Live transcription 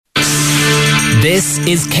This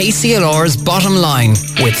is KCLR's Bottom Line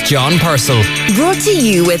with John Purcell. Brought to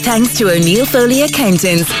you with thanks to O'Neill Foley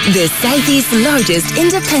Accountants, the Southeast's largest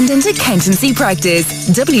independent accountancy practice.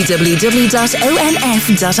 www.onf.ie.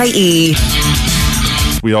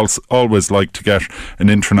 We always like to get an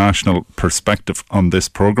international perspective on this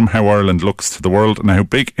programme, how Ireland looks to the world and how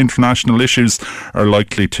big international issues are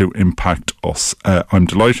likely to impact us. I'm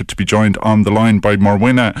delighted to be joined on the line by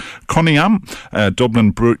Morwenna Coniam,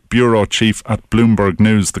 Dublin Bureau Chief at Bloomberg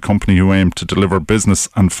News, the company who aim to deliver business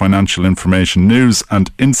and financial information, news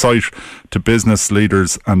and insight to business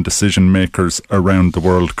leaders and decision makers around the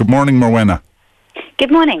world. Good morning, Morwenna.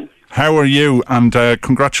 Good morning. How are you? And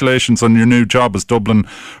congratulations on your new job as Dublin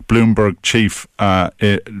Bloomberg Chief,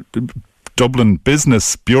 Dublin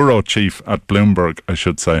Business Bureau Chief at Bloomberg, I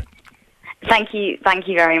should say. Thank you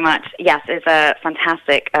very much. Yes, it's a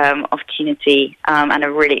fantastic opportunity and a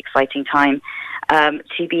really exciting time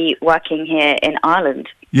to be working here in Ireland.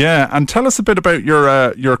 Yeah, and tell us a bit about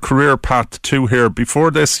your career path too here. Before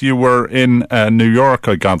this, you were in New York,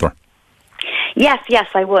 I gather. Yes,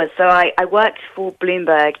 I was. So I worked for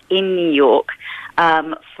Bloomberg in New York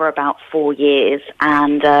for about 4 years,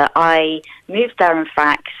 and I moved there, in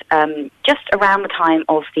fact, just around the time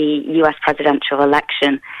of the US presidential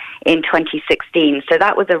election in 2016. So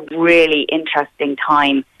that was a really interesting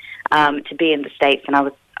time to be in the States, and I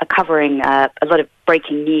was covering a lot of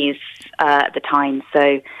breaking news at the time,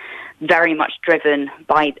 so very much driven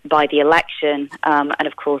by the election, and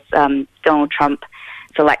of course Donald Trump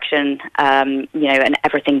election, and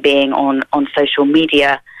everything being on social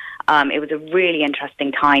media. It was a really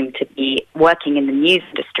interesting time to be working in the news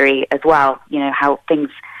industry as well, how things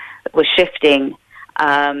were shifting,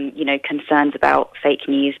 concerns about fake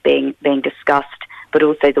news being discussed, but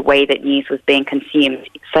also the way that news was being consumed.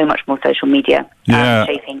 So much more social media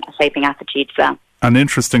shaping attitudes there. And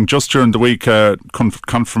interesting, just during the week,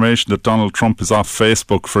 confirmation that Donald Trump is off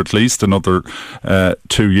Facebook for at least another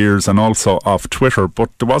 2 years, and also off Twitter.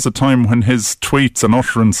 But there was a time when his tweets and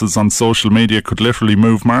utterances on social media could literally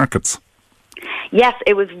move markets. Yes,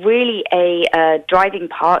 it was really a driving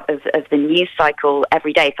part of the news cycle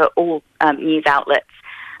every day for all news outlets.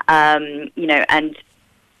 And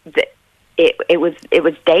it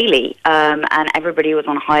was daily, and everybody was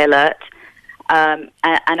on high alert. And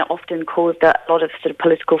it often caused a lot of sort of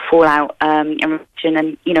political fallout and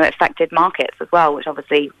affected markets as well, which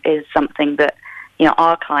obviously is something that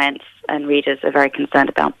our clients and readers are very concerned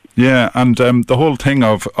about. Yeah, and the whole thing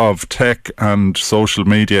of tech and social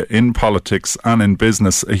media in politics and in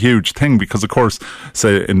business, a huge thing, because of course,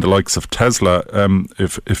 say in the likes of Tesla,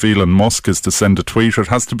 if Elon Musk is to send a tweet, it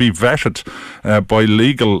has to be vetted by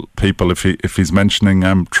legal people if he's mentioning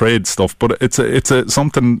trade stuff. But it's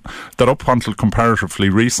something that up until comparatively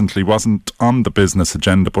recently wasn't on the business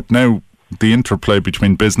agenda, but now the interplay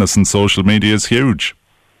between business and social media is huge.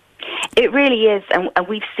 It really is, and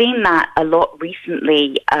we've seen that a lot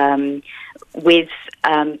recently with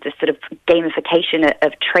the sort of gamification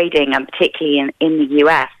of trading, and particularly in the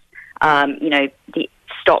US. The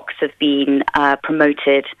stocks have been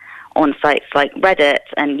promoted on sites like Reddit,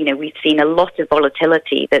 and we've seen a lot of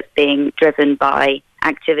volatility that's being driven by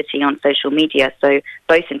activity on social media. So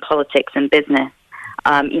both in politics and business,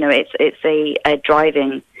 it's a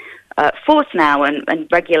driving force now, and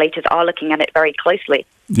regulators are looking at it very closely.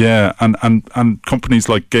 Yeah, and companies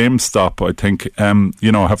like GameStop, I think,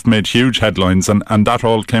 have made huge headlines, and that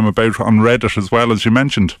all came about on Reddit as well, as you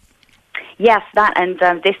mentioned. Yes, that, and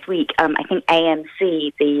this week, I think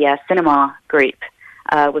AMC, the cinema group,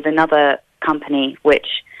 was another company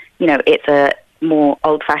which, it's a more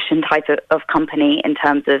old-fashioned type of company in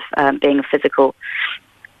terms of being a physical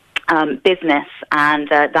business, and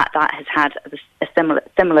that has had a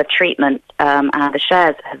similar treatment, and the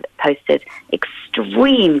shares have posted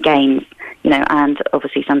extreme gains, and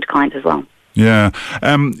obviously some declines as well. Yeah.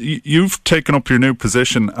 You've taken up your new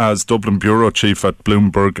position as Dublin Bureau Chief at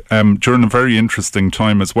Bloomberg during a very interesting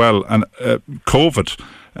time as well, and COVID.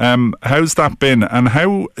 How's that been, and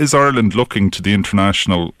how is Ireland looking to the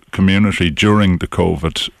international community during the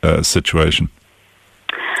COVID situation?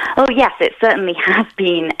 Oh, yes, it certainly has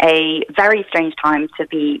been a very strange time to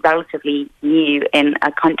be relatively new in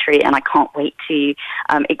a country, and I can't wait to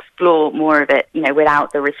explore more of it,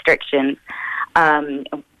 without the restrictions. I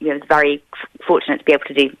was very fortunate to be able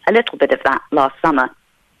to do a little bit of that last summer.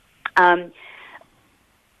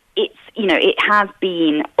 It has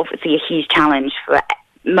been obviously a huge challenge for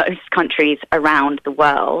most countries around the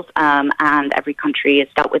world, and every country has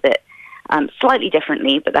dealt with it slightly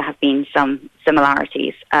differently, but there have been some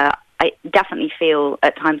similarities. I definitely feel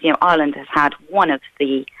at times, Ireland has had one of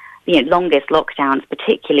the longest lockdowns,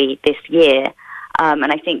 particularly this year,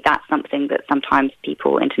 And I think that's something that sometimes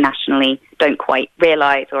people internationally don't quite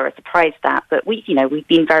realise or are surprised at. But we've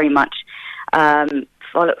been very much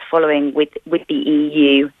following with the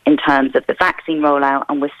EU in terms of the vaccine rollout,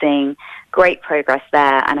 and we're seeing great progress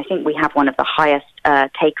there. And I think we have one of the highest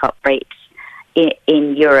take-up rates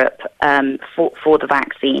in Europe for the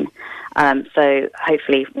vaccine. So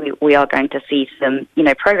hopefully we are going to see some,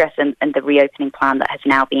 progress in the reopening plan that has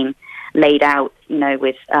now been laid out,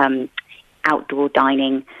 with outdoor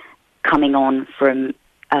dining coming on from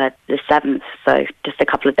the 7th, so just a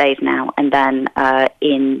couple of days now. And then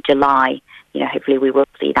in July, hopefully we will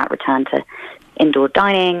see that return to indoor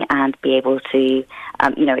dining and be able to,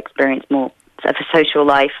 experience more of a social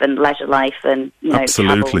life and leisure life and,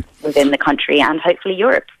 Absolutely. travel within the country and hopefully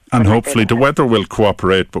Europe. And hopefully the weather will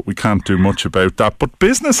cooperate, but we can't do much about that. But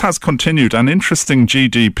business has continued, and interesting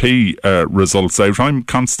GDP results out. I'm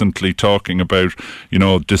constantly talking about,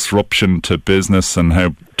 disruption to business and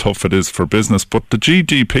how tough it is for business. But the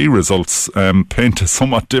GDP results paint a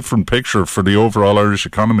somewhat different picture for the overall Irish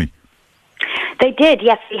economy. They did,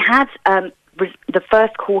 yes. We had the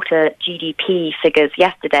first quarter GDP figures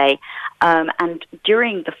yesterday, and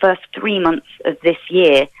during the first 3 months of this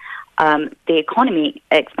year, the economy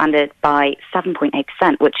expanded by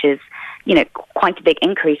 7.8%, which is, quite a big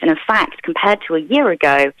increase. And in fact, compared to a year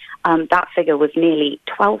ago, that figure was nearly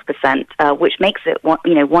 12%, which makes it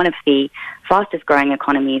one of the fastest growing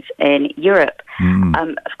economies in Europe.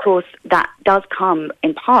 Of course, that does come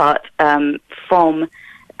in part from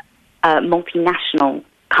multinational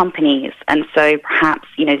companies, and so perhaps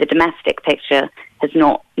the domestic picture has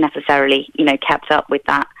not necessarily kept up with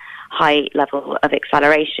that high level of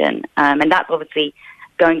acceleration, and that's obviously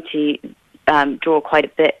going to draw quite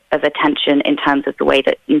a bit of attention in terms of the way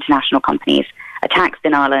that international companies are taxed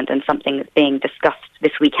in Ireland, and something that's being discussed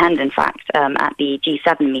this weekend, in fact, at the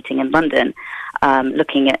G7 meeting in London,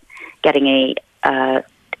 looking at getting a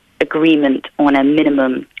agreement on a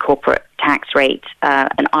minimum corporate tax rate.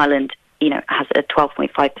 And Ireland, has a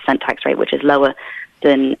 12.5% tax rate, which is lower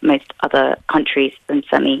than most other countries, and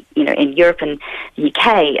certainly, in Europe and the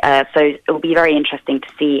UK. So it will be very interesting to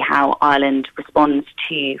see how Ireland responds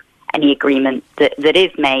to any agreement that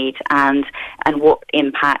is made, and what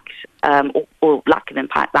impact or lack of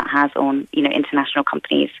impact that has on international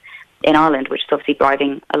companies in Ireland, which is obviously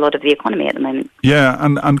driving a lot of the economy at the moment. Yeah,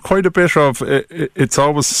 and quite a bit of it's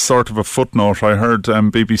always sort of a footnote. I heard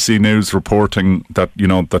BBC News reporting that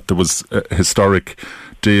that there was a historic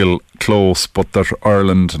deal close, but that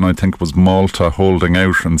Ireland and I think it was Malta holding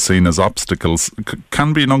out and seen as obstacles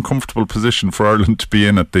can be an uncomfortable position for Ireland to be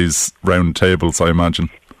in at these round tables, I imagine.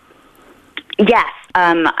 Yes,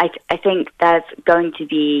 I think there's going to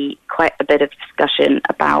be quite a bit of discussion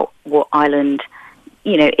about what Ireland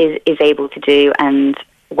is able to do, and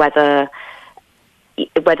whether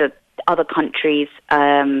other countries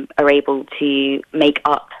are able to make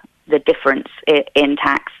up the difference in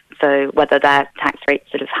tax. So whether their tax rates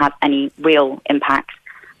sort of have any real impact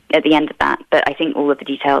at the end of that. But I think all of the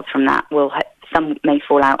details from that some may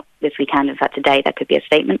fall out this weekend. In fact, today there could be a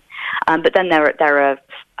statement. But then there's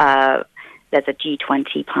a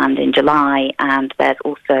G20 planned in July, and there's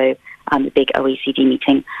also the big OECD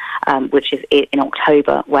meeting, which is in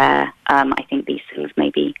October, where I think these things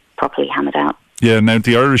may be properly hammered out. Yeah, now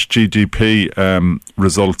the Irish GDP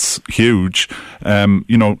results huge,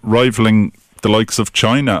 rivaling the likes of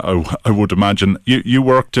China, I would imagine. You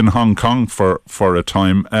worked in Hong Kong for a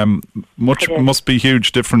time. Must be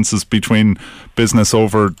huge differences between business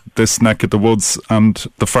over this neck of the woods and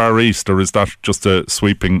the Far East, or is that just a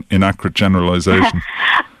sweeping, inaccurate generalisation?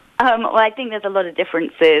 Well, I think there's a lot of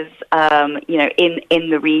differences, in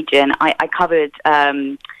the region. I covered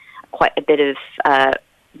quite a bit of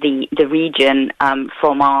the region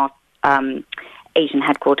from our Asian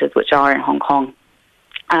headquarters, which are in Hong Kong.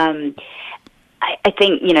 I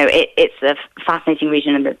think it's a fascinating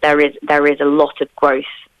region, and that there is a lot of growth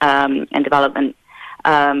and development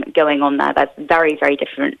going on there. There's very, very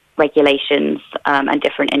different regulations and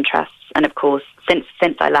different interests. And of course, since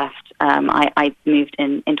I left, I moved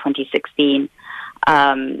in 2016.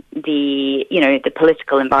 The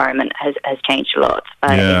political environment has changed a lot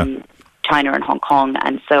in China and Hong Kong,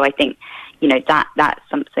 and so I think that's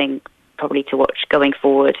something probably to watch going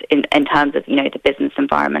forward in terms of the business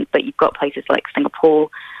environment. But you've got places like Singapore,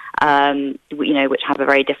 which have a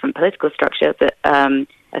very different political structure, but are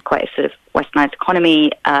quite a sort of westernized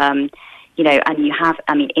economy. And you have,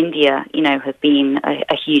 India, has been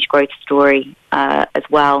a huge growth story as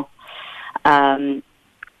well.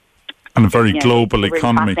 And a very global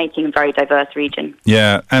economy. Fascinating and very diverse region.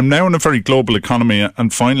 Yeah, and now in a very global economy.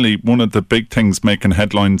 And finally, one of the big things making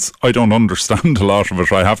headlines, I don't understand a lot of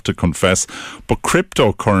it, I have to confess, but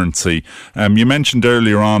cryptocurrency. You mentioned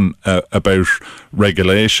earlier on about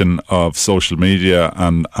regulation of social media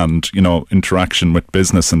and interaction with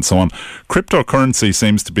business and so on. Cryptocurrency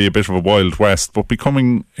seems to be a bit of a Wild West, but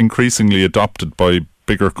becoming increasingly adopted by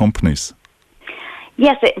bigger companies.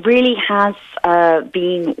 Yes, it really has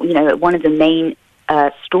been, one of the main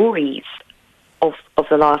stories of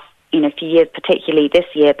the last, few years, particularly this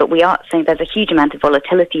year. But we are saying there's a huge amount of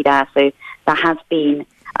volatility there. So there has been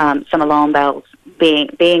some alarm bells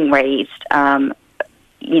being raised,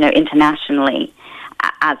 internationally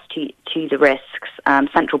as to the risks.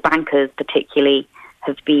 Central bankers, particularly,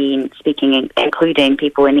 have been speaking, including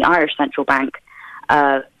people in the Irish Central Bank,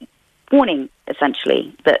 warning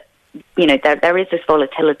essentially that. There is this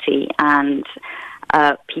volatility, and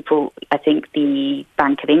people, I think the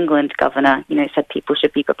Bank of England governor, said people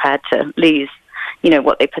should be prepared to lose,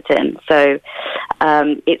 what they put in. So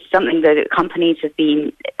it's something that companies have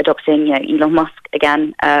been adopting. Elon Musk,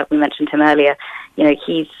 again, we mentioned him earlier,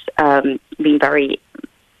 he's been very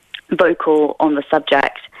vocal on the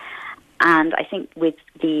subject. And I think with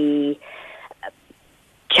the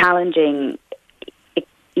challenging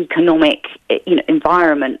economic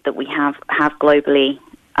environment that we have globally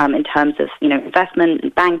in terms of investment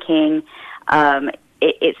and banking,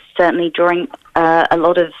 it's certainly drawing a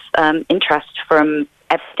lot of interest from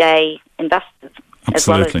everyday investors. Absolutely. As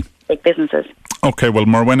well as big businesses. Okay, well,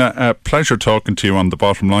 Morwenna, pleasure talking to you on The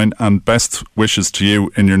Bottom Line, and best wishes to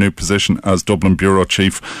you in your new position as Dublin Bureau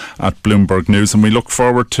Chief at Bloomberg News. And we look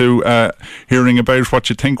forward to hearing about what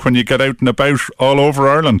you think when you get out and about all over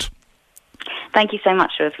Ireland. Thank you so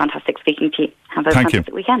much. It was fantastic speaking to you. Have a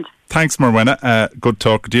fantastic weekend. Thanks, Morwenna. Good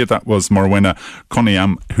talking to you. That was Morwenna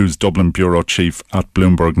Coniam, who's Dublin Bureau Chief at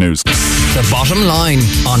Bloomberg News. The Bottom Line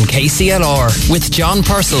on KCLR with John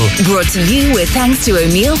Purcell. Brought to you with thanks to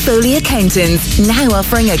O'Neill Foley Accountants, now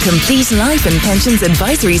offering a complete life and pensions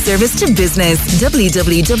advisory service to business. www.onf.ie